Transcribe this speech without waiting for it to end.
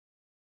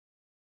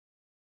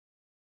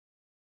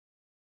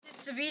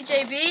It's the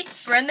BJB,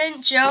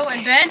 Brendan, Joe,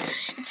 and Ben.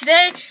 And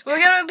today we're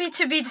going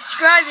to be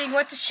describing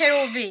what this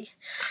channel will be.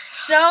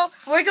 So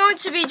we're going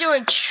to be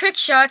doing trick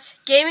shots,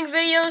 gaming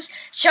videos,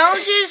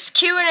 challenges,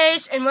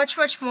 Q&As, and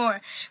much more.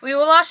 We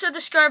will also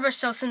describe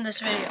ourselves in this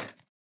video.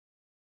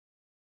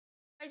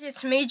 Guys,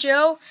 it's me,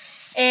 Joe,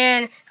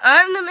 and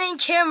I'm the main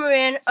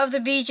cameraman of the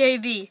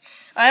BJB.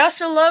 I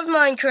also love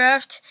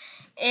Minecraft,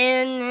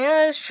 and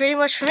yeah, that's pretty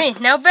much for me.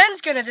 Now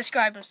Ben's going to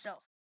describe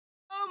himself.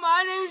 Hello,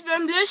 my name is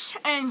Ben Bliss,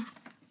 and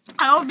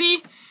I'll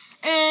be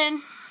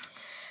in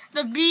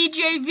the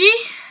BJB.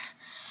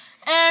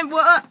 And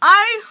what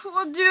I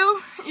will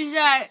do is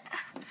that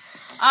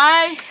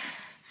I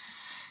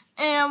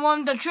am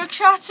one of the trick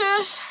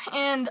shotters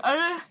and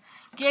other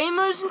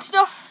gamers and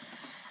stuff,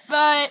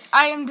 but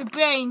I am the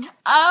brain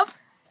of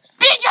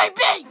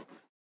BJB!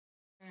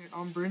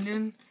 I'm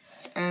Brendan,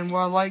 and what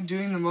I like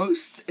doing the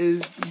most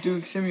is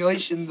doing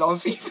simulations on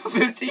FIFA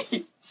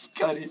 15.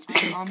 Cut it.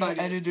 I'm the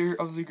editor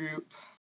of the group.